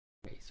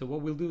So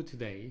what we'll do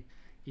today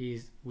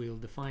is we'll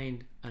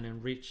define an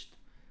enriched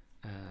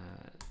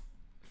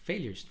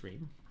failure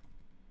stream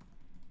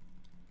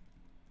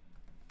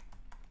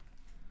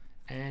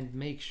and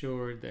make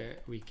sure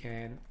that we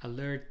can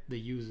alert the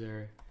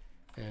user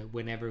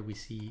whenever we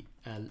see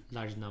a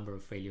large number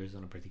of failures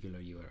on a particular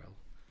URL.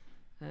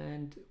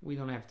 And we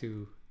don't have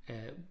to,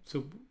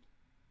 so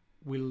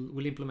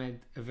we'll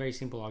implement a very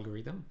simple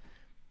algorithm.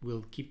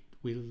 We'll keep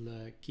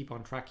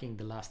on tracking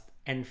the last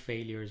n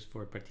failures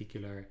for a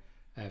particular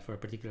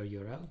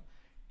URL,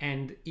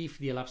 and if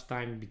the elapsed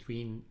time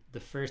between the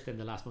first and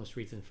the last most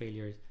recent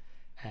failures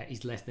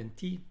is less than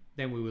t,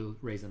 then we will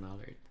raise an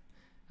alert.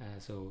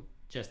 So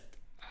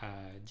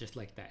just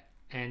like that.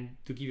 And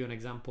to give you an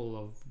example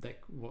of that,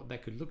 what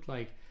that could look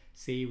like,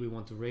 say we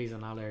want to raise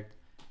an alert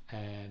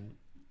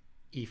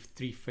if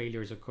 3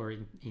 failures occur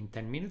in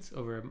 10 minutes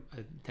over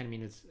a 10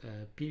 minutes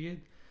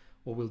period.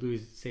 What we'll do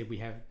is say we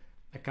have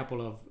a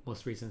couple of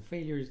most recent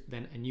failures,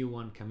 then a new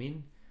one come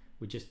in.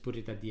 We just put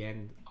it at the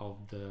end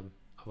of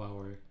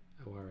our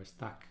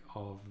stack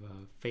of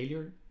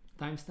failure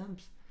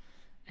timestamps,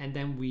 and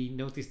then we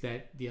notice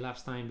that the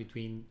elapsed time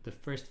between the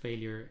first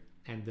failure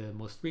and the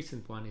most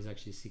recent one is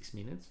actually 6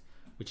 minutes,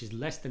 which is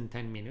less than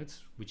 10 minutes,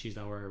 which is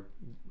our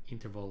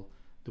interval,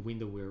 the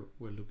window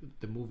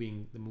the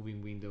moving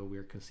window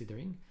we're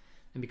considering.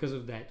 And because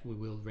of that, we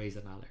will raise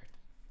an alert.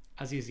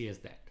 As easy as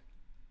that.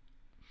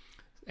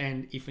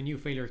 And if a new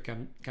failure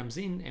comes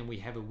in and we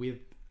have a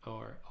width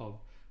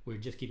we're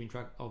just keeping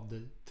track of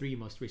the 3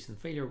 most recent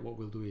failure, what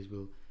we'll do is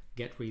we'll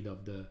get rid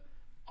of the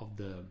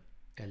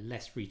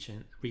less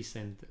recent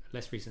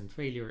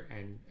failure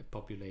and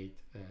populate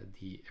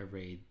the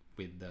array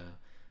with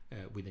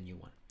the new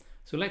one.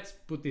 So let's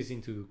put this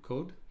into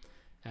code.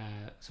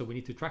 So we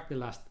need to track the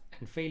last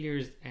n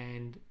failures,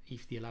 and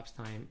if the elapsed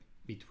time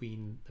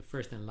between the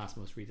first and last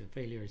most recent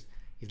failures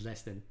is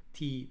less than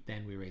t,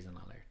 then we raise an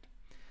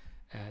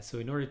alert. So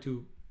in order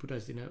to put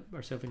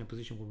ourselves in a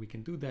position where we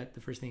can do that,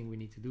 the first thing we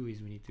need to do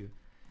is we need to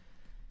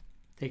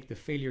take the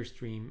failure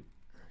stream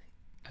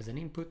as an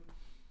input,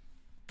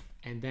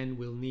 and then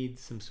we'll need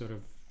some sort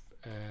of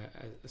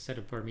a set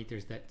of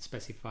parameters that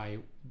specify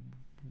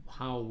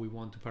how we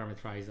want to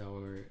parameterize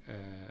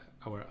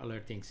our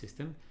alerting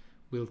system.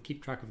 We'll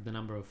keep track of the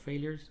number of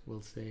failures.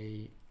 We'll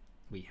say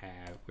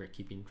we're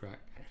keeping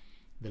track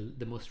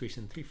the most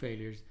recent 3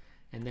 failures,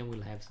 and then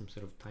we'll have some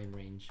sort of time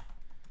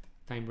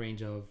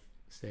range of,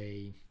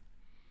 say,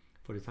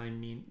 for the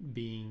time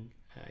being,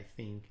 I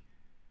think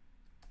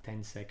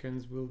 10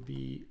 seconds will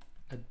be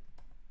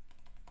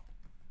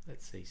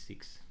let's say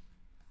 6. Is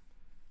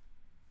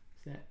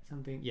that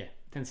something? Yeah,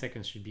 10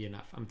 seconds should be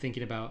enough. I'm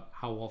thinking about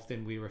how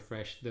often we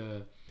refresh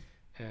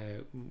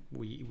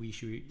we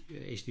issue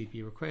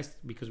HTTP requests.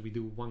 Because we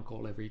do 1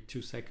 call every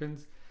 2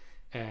 seconds.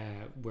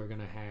 We're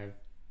gonna have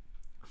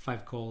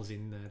 5 calls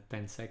in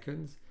 10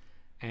 seconds,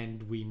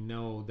 and we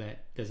know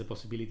that there's a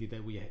possibility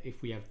that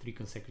if we have 3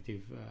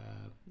 consecutive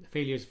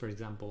failures, for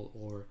example,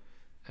 or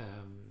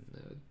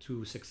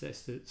 2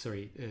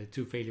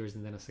 failures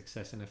and then a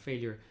success and a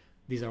failure,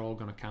 these are all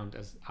going to count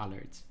as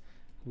alerts.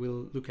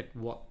 We'll look at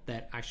what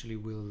that actually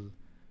will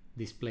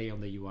display on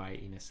the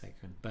UI in a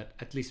second, but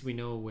at least we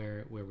know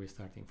where we're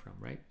starting from,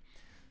 right?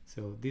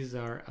 So these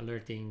are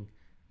alerting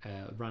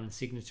run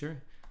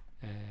signature,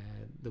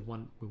 the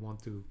one we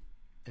want to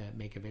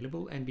make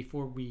available. And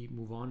before we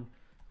move on,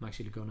 I'm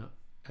actually gonna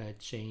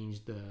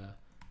change the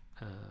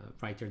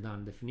writer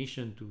down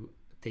definition to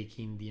take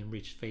in the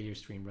enriched failure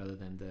stream rather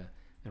than the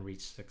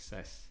enriched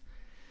success.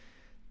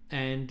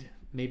 And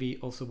maybe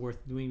also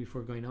worth doing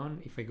before going on,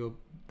 if I go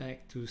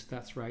back to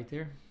stats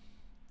writer,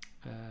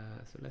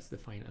 so let's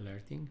define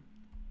alerting.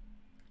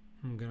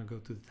 I'm gonna go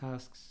to the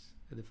tasks,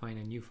 define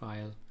a new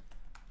file,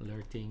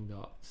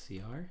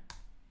 alerting.cr.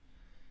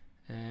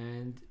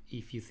 And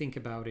if you think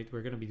about it,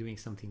 we're going to be doing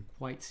something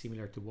quite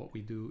similar to what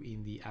we do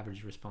in the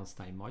average response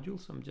time module.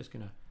 So I'm just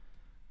going to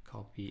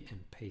copy and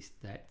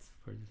paste that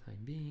for the time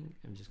being.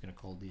 I'm just going to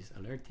call this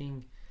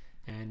alerting,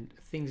 and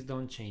things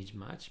don't change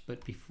much.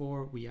 But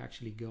before we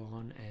actually go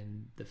on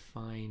and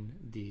define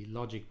the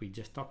logic we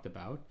just talked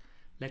about,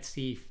 let's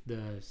see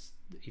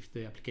if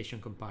the application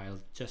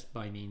compiles just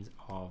by means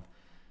of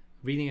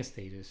reading a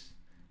status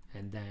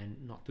and then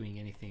not doing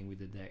anything with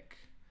the deck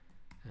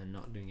and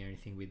not doing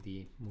anything with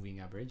the moving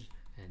average,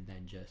 and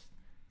then just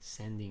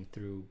sending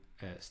through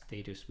a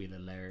status with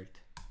alert,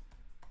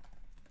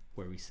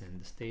 where we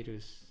send the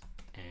status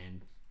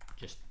and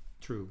just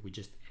true. We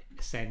just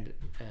send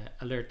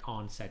alert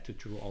on set to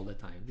true all the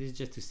time. This is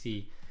just to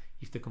see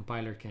if the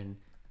compiler can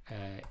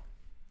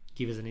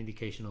give us an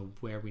indication of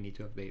where we need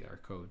to update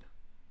our code.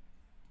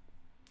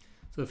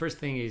 So the first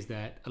thing is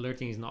that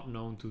alerting is not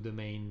known to the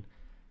main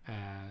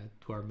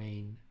to our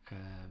main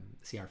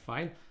CR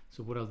file.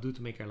 So what I'll do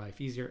to make our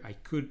life easier, I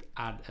could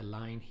add a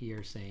line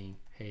here saying,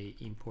 hey,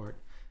 import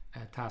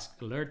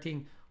task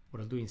alerting. What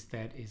I'll do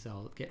instead is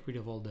I'll get rid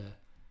of all the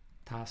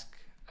task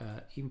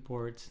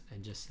imports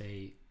and just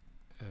say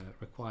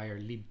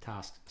require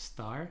libtask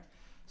star,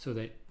 so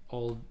that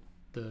all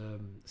the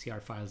CR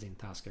files in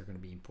task are going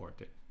to be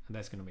imported. and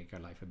that's going to make our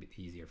life a bit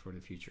easier for the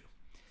future.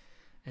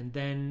 And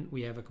then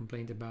we have a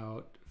complaint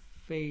about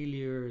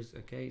failures.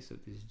 Okay, so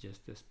this is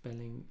just a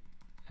spelling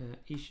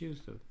issue,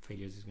 so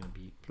failures is going to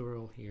be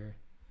plural here.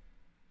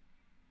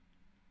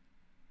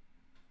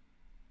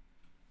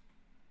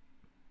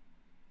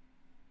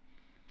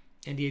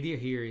 And the idea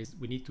here is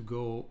we need to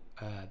go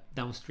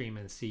downstream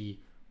and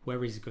see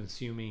whoever is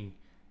consuming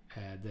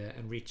the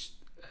enriched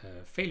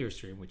failure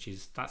stream, which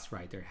is stats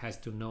writer, has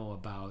to know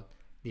about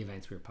the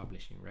events we're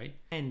publishing, right?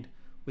 And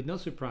with no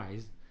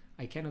surprise,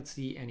 I cannot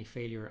see any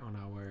failure on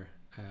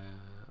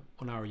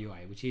our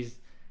UI, which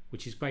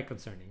is quite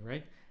concerning,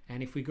 right?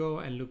 And if we go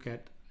and look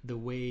at the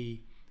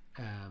way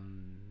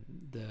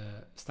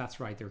the stats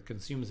writer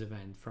consumes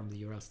event from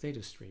the URL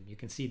status stream, you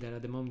can see that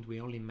at the moment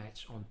we only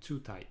match on two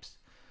types.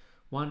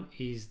 One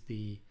is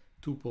the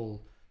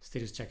tuple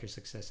status checker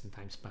success and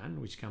time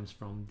span, which comes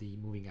from the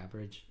moving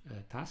average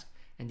task,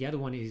 and the other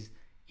one is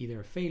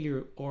either a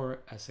failure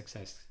or a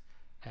success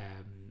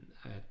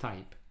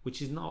type,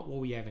 which is not what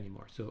we have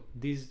anymore. So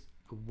this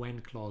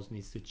when clause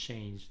needs to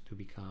change to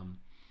become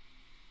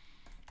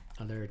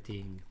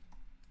alerting,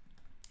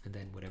 and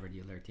then whatever the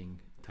alerting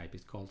type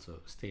is called,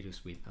 so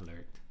status with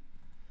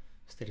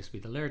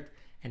alert,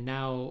 and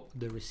now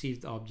the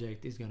received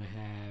object is going to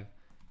have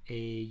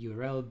a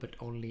URL but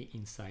only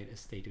inside a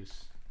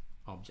status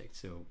object.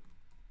 So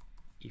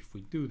if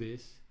we do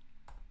this,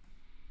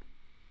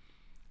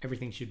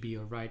 everything should be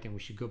all right, and we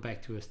should go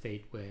back to a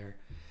state where,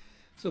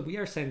 so we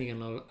are sending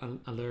an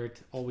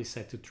alert always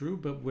set to true,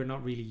 but we're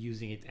not really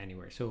using it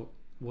anywhere. So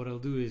what I'll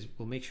do is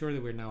we'll make sure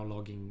that we're now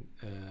logging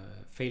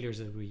failures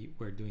that we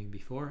were doing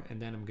before,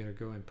 and then I'm going to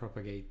go and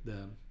propagate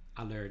the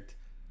alert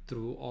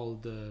through all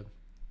the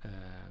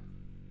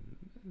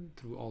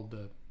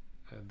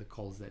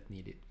calls that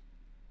need it.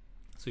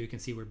 So you can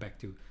see we're back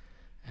to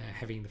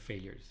having the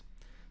failures.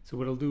 So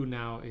what I'll do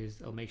now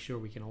is I'll make sure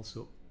we can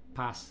also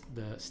pass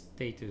the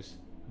status,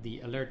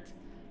 the alert,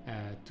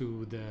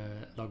 to the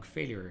log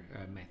failure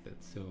method.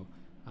 So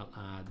I'll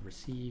add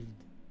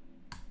received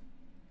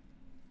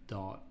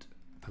dot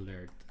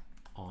alert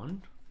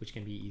on, which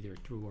can be either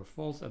true or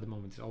false. At the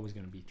moment it's always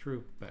going to be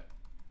true, but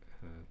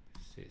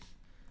this is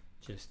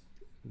just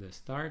the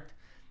start.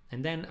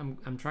 And then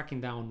I'm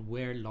tracking down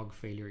where log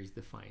failure is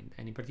defined,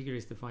 and in particular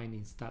it's defined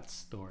in stats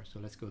store. So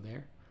let's go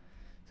there.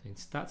 So in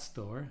stats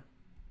store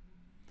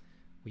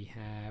we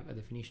have a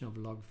definition of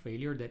log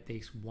failure that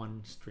takes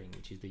one string,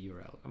 which is the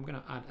URL. I'm going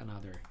to add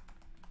another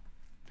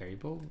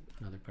variable,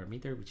 another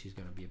parameter, which is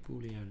going to be a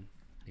boolean.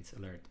 It's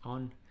alert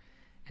on,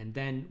 and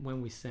then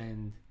when we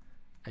send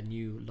a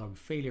new log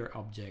failure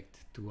object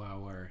to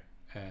our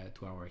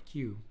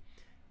queue,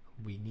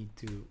 we need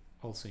to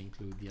also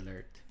include the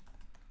alert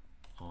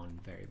on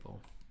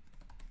variable.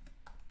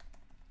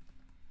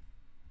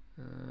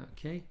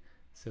 Okay,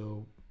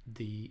 so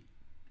the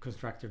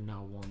constructor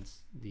now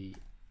wants the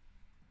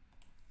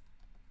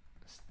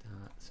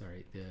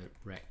the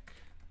rec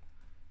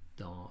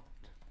dot.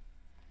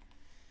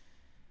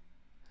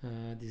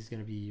 This is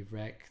going to be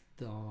rec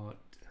dot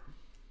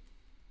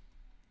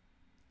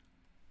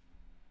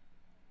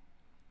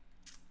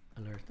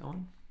alert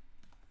on.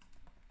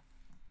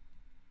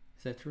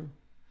 Is that true?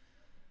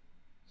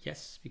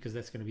 Yes, because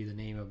that's going to be the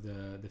name of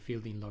the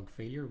field in log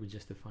failure. We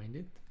just defined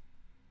it,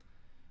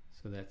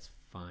 so that's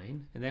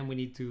fine. And then we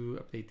need to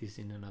update this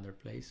in another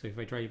place. So if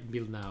I try to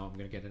build now, I'm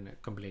going to get a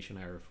compilation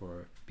error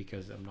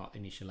because I'm not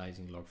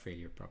initializing log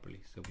failure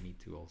properly. So we need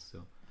to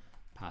also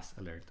pass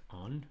alert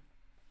on,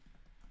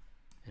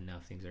 and now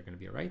things are going to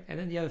be all right. And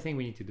then the other thing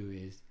we need to do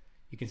is,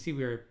 you can see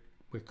we're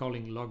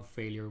calling log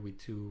failure with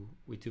two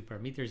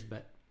parameters,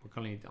 but we're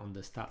calling it on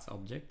the stats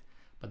object.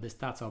 But the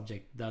stats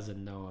object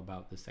doesn't know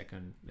about the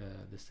second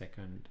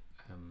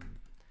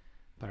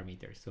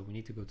parameter. So we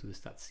need to go to the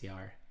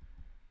stats.cr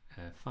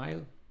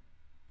file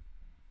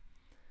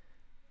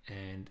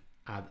and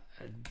add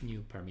a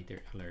new parameter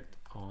alert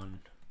on,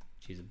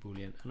 which is a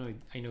boolean.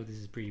 I know this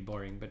is pretty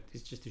boring, but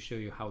it's just to show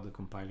you how the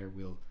compiler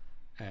will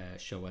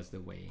show us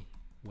the way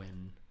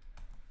when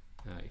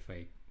if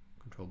I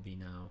control V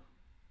now,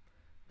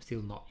 I'm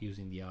still not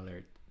using the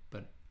alert,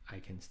 but I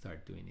can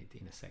start doing it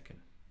in a second.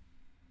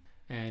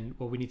 And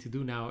what we need to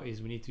do now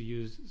is we need to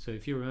use, so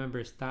if you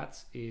remember,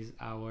 stats is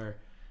our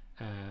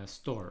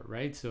store,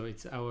 right? So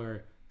it's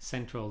our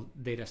central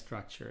data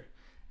structure,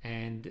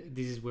 and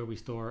this is where we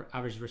store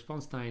average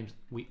response times.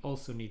 We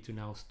also need to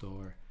now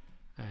store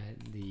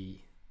the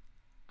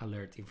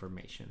alert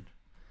information.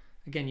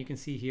 Again, you can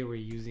see here we're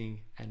using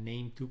a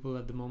name tuple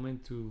at the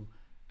moment to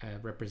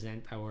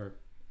represent our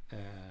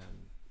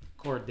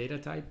core data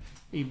type.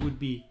 It would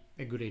be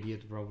a good idea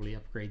to probably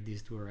upgrade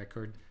this to a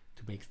record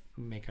to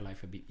make our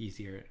life a bit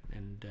easier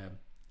and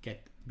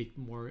get a bit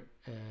more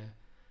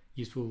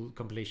useful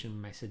compilation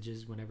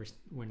messages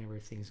whenever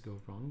things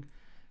go wrong.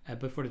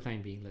 But for the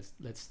time being,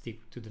 let's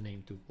stick to the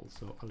name tuple.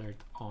 So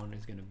alert on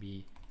is going to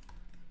be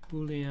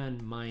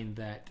boolean. Mind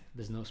that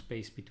there's no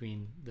space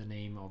between the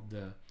name of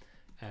the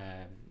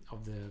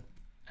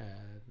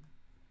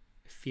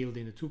field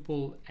in the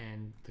tuple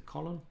and the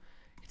column.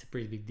 It's a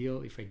pretty big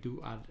deal. If I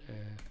do add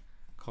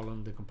a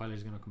colon, the compiler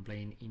is going to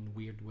complain in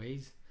weird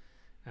ways,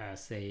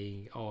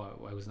 saying, oh,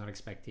 I was not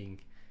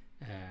expecting,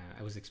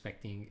 I was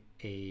expecting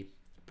a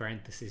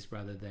parenthesis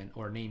rather than,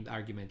 or named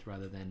argument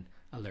rather than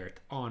alert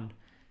on.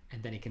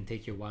 And then it can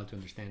take you a while to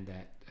understand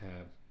that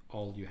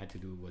all you had to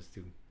do was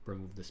to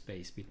remove the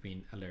space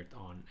between alert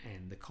on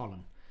and the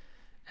colon.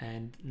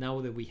 And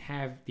now that we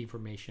have the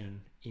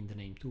information in the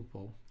name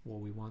tuple, what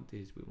we want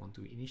is we want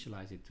to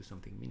initialize it to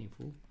something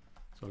meaningful.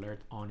 So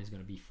alert on is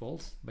going to be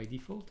false by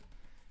default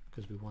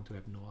because we want to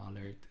have no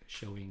alert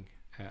showing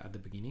at the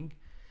beginning.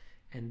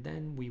 And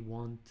then we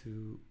want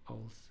to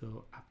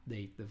also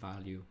update the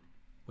value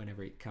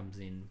whenever it comes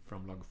in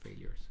from log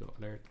failure. So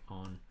alert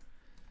on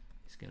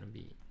is going to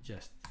be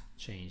just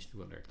changed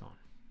to alert on.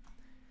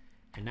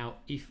 And now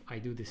if I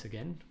do this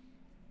again,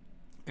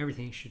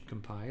 everything should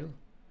compile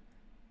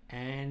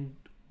and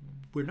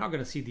we're not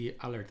going to see the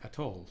alert at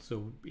all.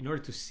 So in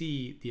order to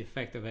see the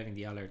effect of having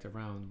the alert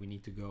around, we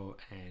need to go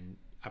and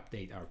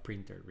update our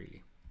printer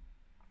really.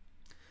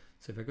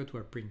 So if I go to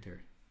our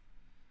printer,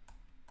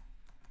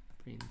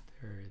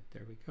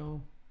 there we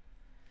go,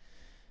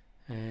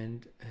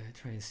 and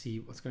try and see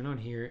what's going on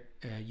here,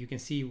 you can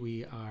see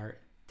we are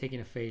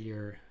taking a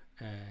failure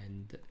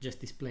and just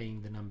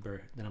displaying the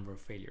number of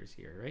failures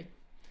here, right?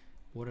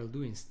 What I'll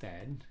do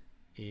instead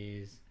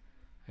is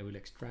I will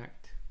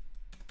extract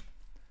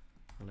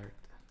alert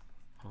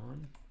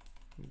on,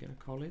 I'm gonna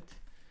call it,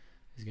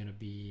 is gonna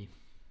be,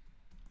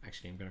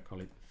 actually I'm gonna call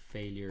it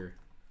failure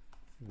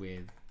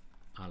with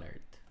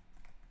alert,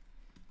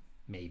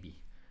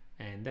 maybe,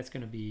 and that's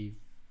gonna be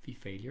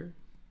vFailure.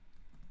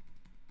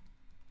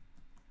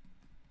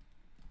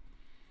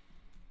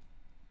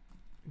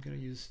 I'm gonna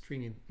use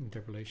string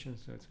interpolation,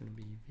 so it's gonna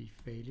be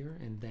vFailure,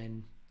 and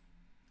then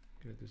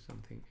I'm gonna do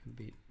something a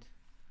bit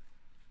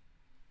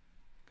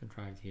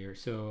contrived here.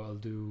 So I'll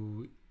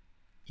do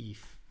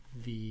if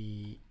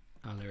the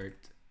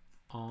alert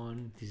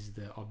on, this is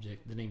the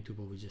object, the name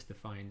tuple we just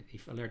defined.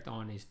 If alert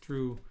on is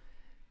true,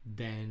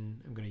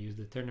 then I'm going to use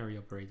the ternary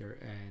operator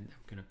and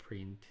I'm going to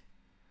print,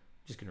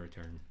 just going to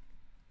return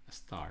a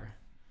star.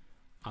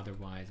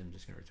 Otherwise, I'm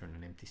just going to return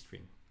an empty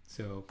string.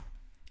 So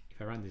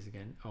if I run this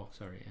again, oh,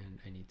 sorry, and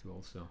I need to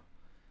also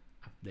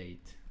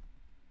update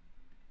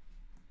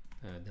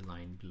the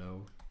line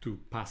below to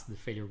pass the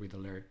failure with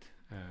alert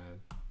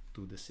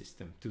to the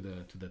system, to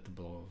the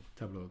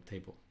Tableau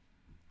table.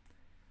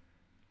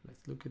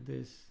 Let's look at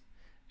this.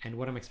 And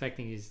what I'm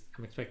expecting is,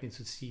 I'm expecting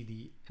to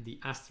see the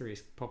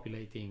asterisk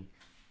populating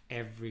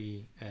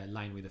every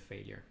line with a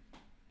failure.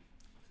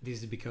 This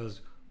is because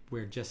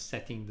we're just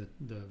setting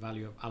the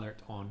value of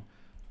alert on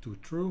to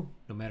true,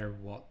 no matter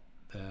what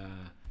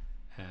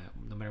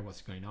no matter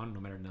what's going on, no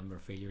matter the number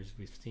of failures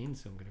we've seen.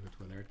 So I'm going to go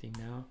to alerting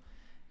now,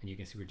 and you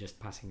can see we're just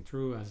passing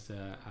through as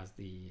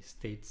the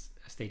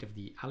state of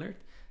the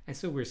alert, and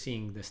so we're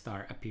seeing the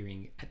star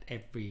appearing at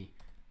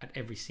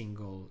every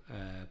single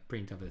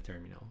print of the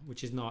terminal,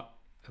 which is not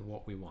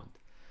what we want.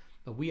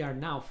 But we are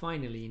now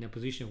finally in a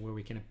position where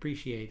we can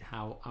appreciate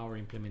how our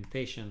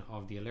implementation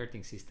of the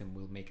alerting system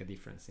will make a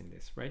difference in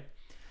this, right?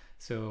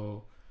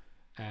 So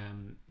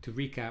to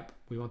recap,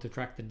 we want to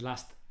track the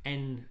last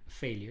n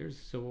failures.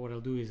 So what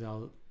I'll do is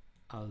I'll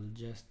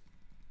just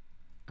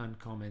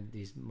uncomment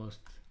this most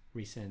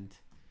recent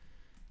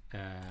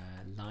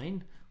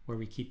line where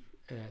we keep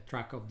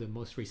track of the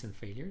most recent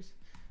failures,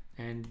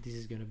 and this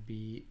is going to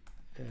be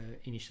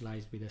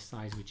initialized with a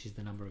size which is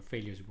the number of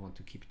failures we want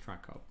to keep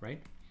track of,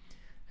 right?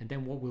 And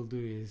then what we'll do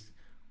is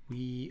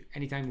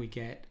anytime we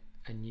get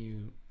a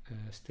new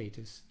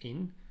status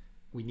in,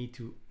 we need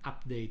to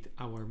update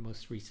our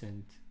most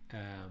recent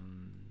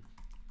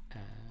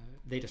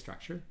data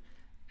structure,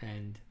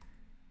 and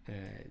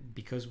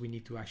because we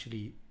need to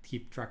actually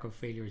keep track of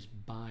failures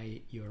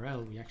by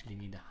URL, we actually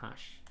need a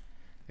hash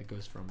that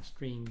goes from a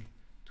string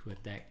to a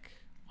deck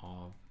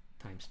of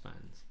time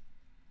spans,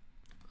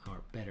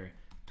 or better,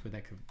 to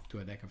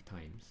a deck of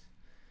times.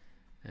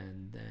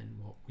 And then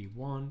what we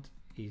want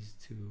is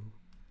to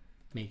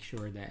make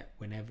sure that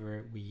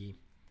whenever we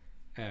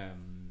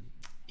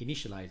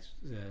initialize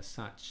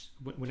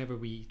whenever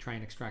we try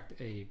and extract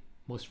a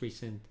most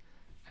recent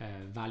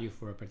value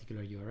for a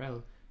particular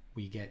URL,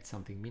 we get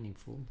something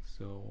meaningful.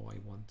 So I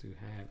want to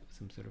have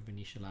some sort of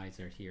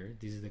initializer here.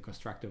 This is the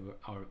constructor of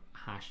our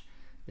hash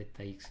that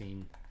takes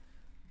in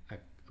a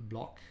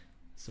block,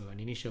 so an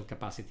initial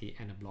capacity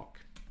and a block.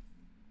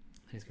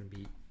 And it's going to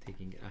be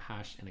taking a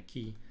hash and a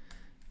key,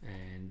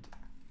 and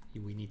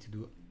we need to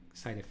do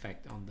side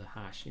effect on the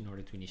hash in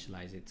order to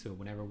initialize it. So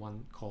whenever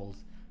one calls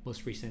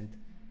most recent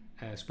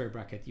square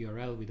bracket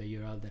URL with a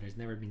URL that has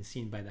never been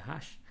seen by the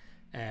hash,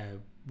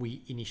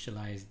 we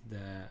initialize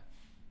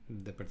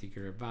the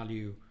particular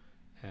value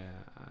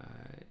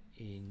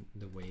in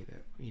the way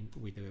that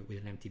with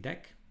an empty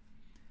deck.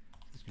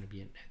 So it's going to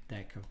be a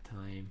deck of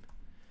time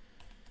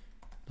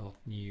dot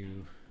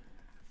new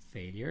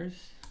failures.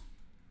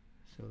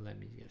 So let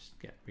me just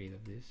get rid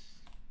of this.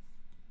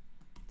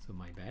 So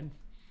my bad.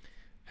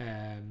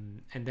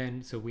 And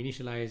then so we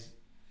initialize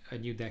a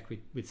new deck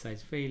with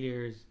size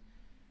failures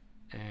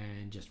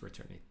and just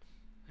return it.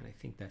 And I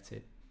think that's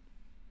it.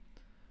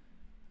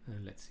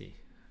 let's see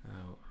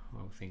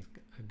how things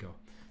go.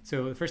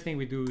 So the first thing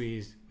we do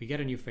is we get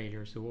a new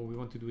failure. So what we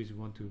want to do is we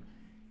want to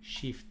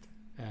shift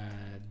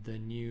the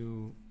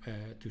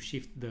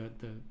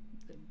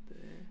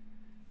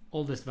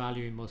oldest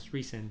value in most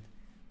recent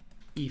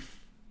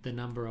if the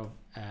number of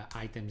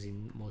items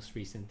in most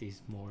recent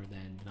is more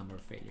than the number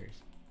of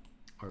failures,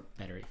 or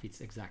better, if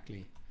it's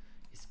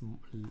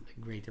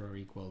greater or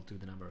equal to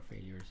the number of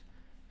failures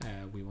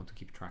we want to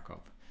keep track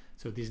of.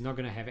 So this is not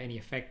going to have any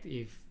effect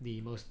if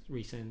the most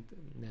recent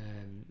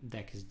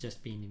deck has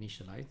just been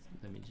initialized.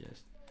 Let me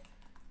just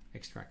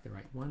extract the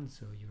right one.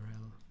 So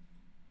URL.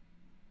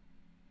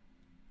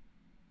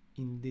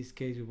 In this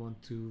case, we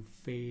want to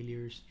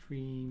failure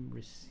stream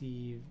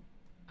receive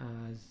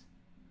as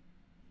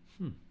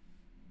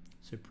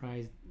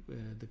surprised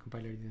the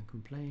compiler didn't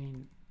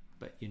complain,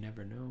 but you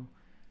never know.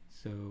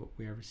 So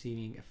we are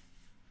receiving a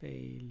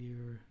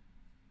failure.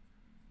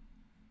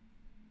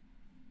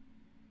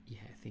 Yeah,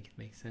 I think it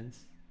makes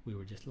sense. We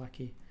were just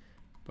lucky,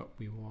 but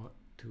we want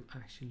to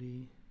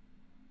actually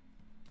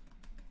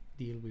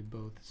deal with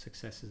both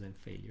successes and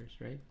failures,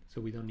 right?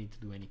 So we don't need to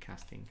do any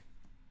casting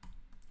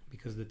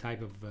because the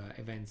type of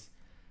events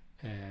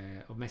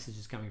of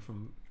messages coming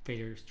from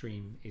failure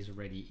stream is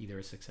already either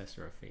a success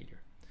or a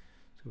failure.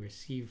 So we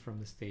receive from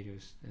the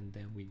status, and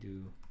then we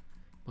do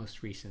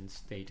most recent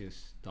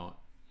status dot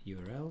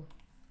URL.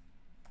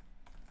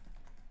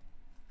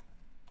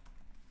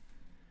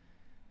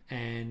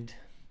 And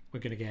we're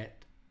going to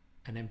get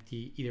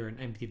either an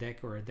empty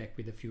deck or a deck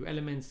with a few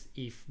elements.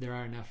 If there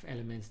are enough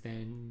elements,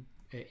 then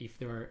if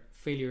there are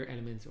failure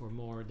elements or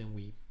more, then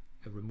we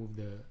remove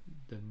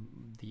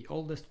the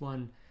oldest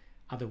one.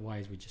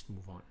 Otherwise, we just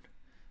move on.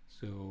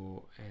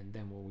 So, and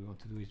then what we want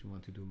to do is we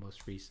want to do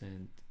most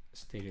recent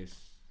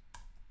status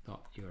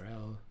dot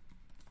URL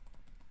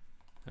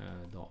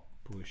dot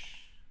push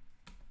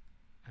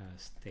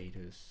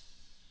status.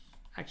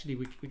 Actually,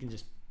 we can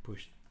just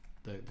push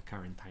the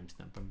current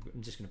timestamp.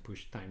 I'm just going to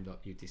push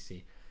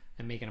time.utc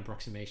and make an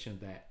approximation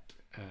that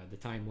the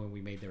time when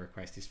we made the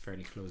request is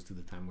fairly close to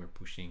the time we're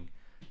pushing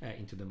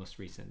into the most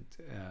recent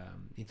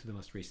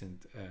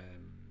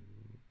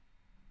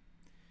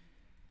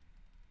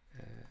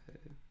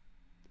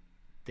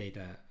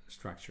data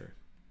structure.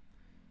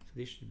 So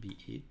this should be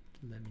it.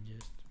 Let me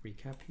just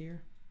recap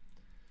here.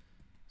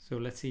 So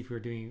let's see if we're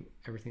doing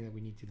everything that we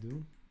need to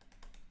do.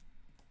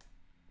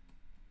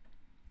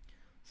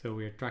 So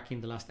we're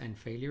tracking the last n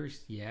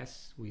failures.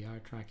 Yes, we are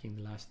tracking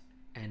the last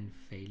n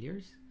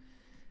failures.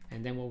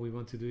 And then what we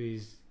want to do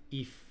is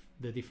if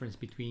the difference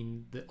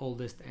between the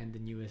oldest and the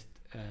newest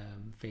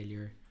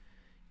failure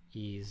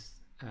is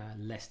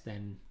less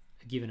than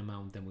a given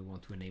amount, then we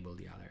want to enable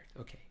the alert.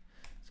 Okay,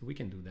 so we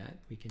can do that.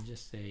 We can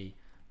just say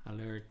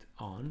alert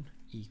on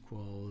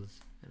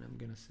equals, and I'm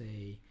gonna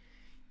say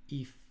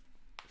if,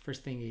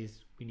 first thing is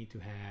we need to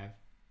have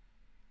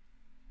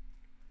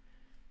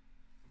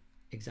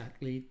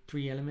exactly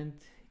 3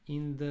 elements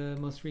in the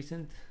most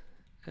recent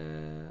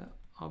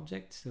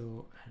object.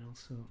 So, and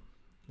also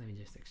let me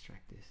just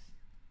extract this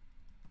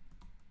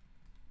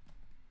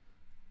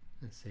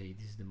and say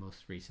this is the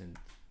most recent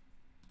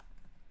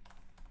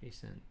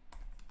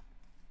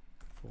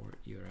for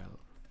URL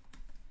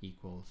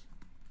equals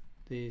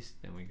this.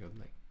 Then we go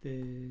like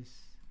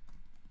this,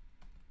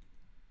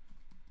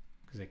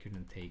 because I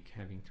couldn't take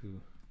having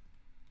to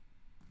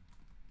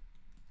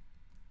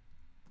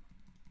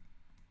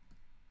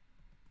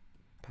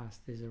pass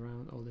this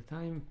around all the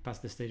time, pass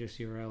the status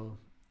URL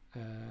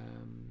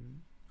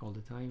all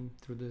the time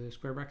through the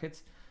square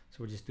brackets. So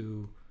we'll just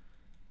do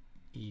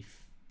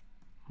if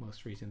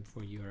most recent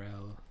for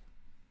URL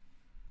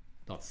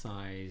dot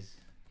size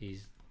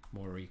is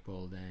more or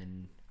equal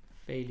than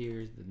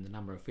failures, than the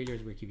number of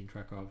failures we're keeping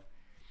track of,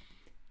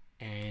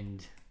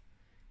 and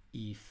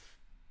if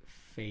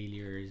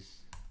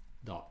failures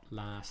dot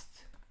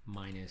last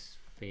minus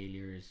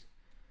failures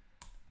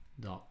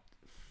dot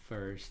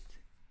first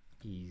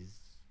is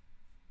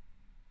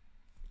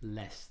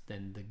less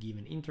than the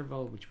given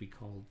interval, which we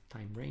call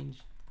time range.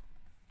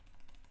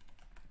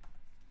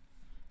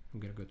 I'm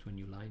gonna go to a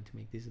new line to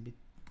make this a bit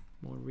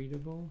more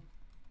readable.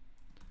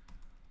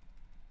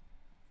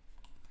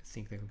 I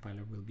think the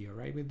compiler will be all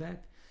right with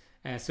that.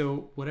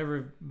 So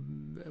whatever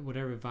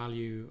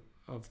value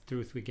of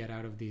truth we get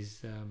out of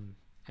this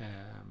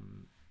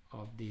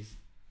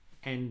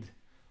end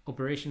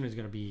operation is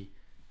going to be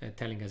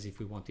telling us if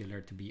we want the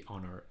alert to be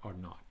on or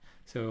not.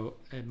 So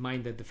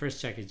mind that the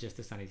first check is just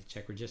a sanity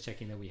check. We're just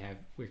checking that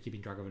we're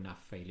keeping track of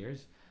enough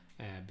failures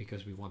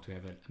because we want to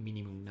have a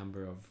minimum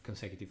number of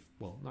consecutive,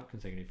 well, not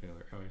consecutive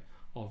failure,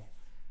 of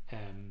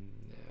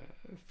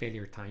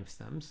failure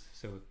timestamps.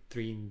 So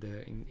 3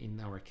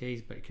 in our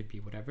case, but it could be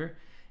whatever.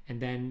 And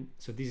then,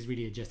 so this is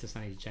really just a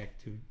sanity check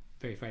to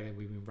verify that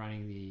we've been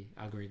running the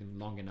algorithm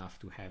long enough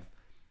to have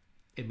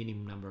a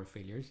minimum number of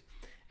failures.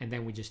 And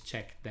then we just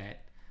check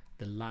that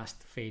the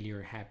last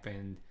failure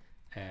happened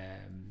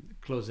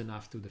close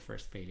enough to the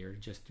first failure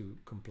just to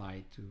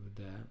comply to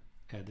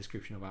the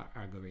description of our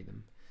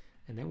algorithm.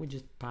 And then we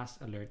just pass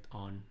alert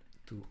on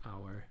to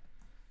our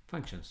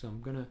function. So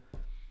I'm gonna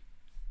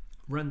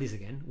run this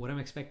again, what I'm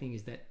expecting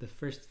is that the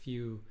first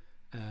few,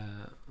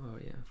 oh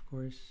yeah, of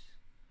course.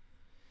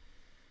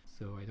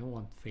 So I don't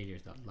want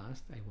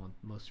failures.last, I want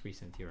most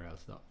recent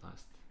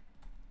URLs.last.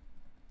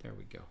 There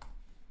we go.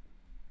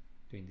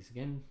 Doing this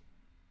again.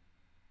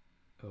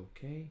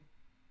 Okay.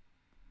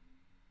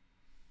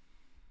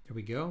 There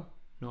we go.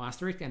 No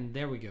asterisk, and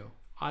there we go.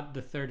 At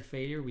the third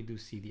failure, we do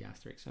see the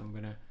asterisk. So I'm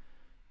gonna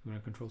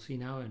Control C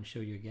now and show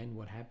you again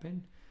what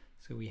happened.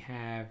 So we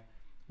have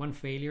one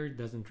failure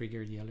doesn't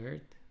trigger the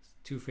alert.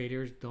 2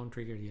 failures don't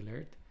trigger the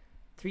alert.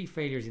 3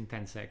 failures in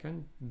 10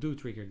 seconds do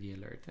trigger the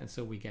alert, and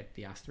so we get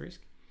the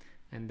asterisk.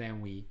 And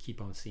then we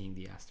keep on seeing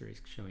the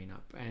asterisk showing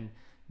up. And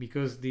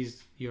because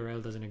this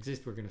URL doesn't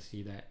exist, we're going to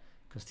see that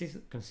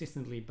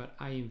consistently. But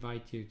I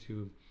invite you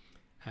to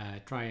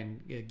try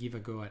and give a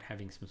go at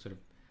having some sort of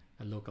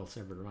a local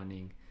server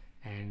running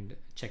and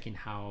checking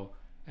how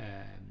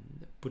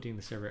putting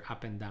the server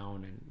up and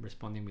down and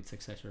responding with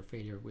success or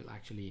failure will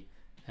actually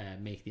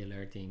make the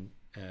alerting,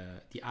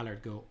 the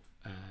alert go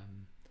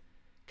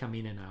come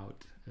in and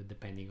out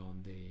depending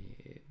on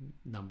the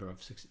number of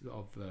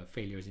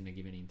failures in a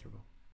given interval.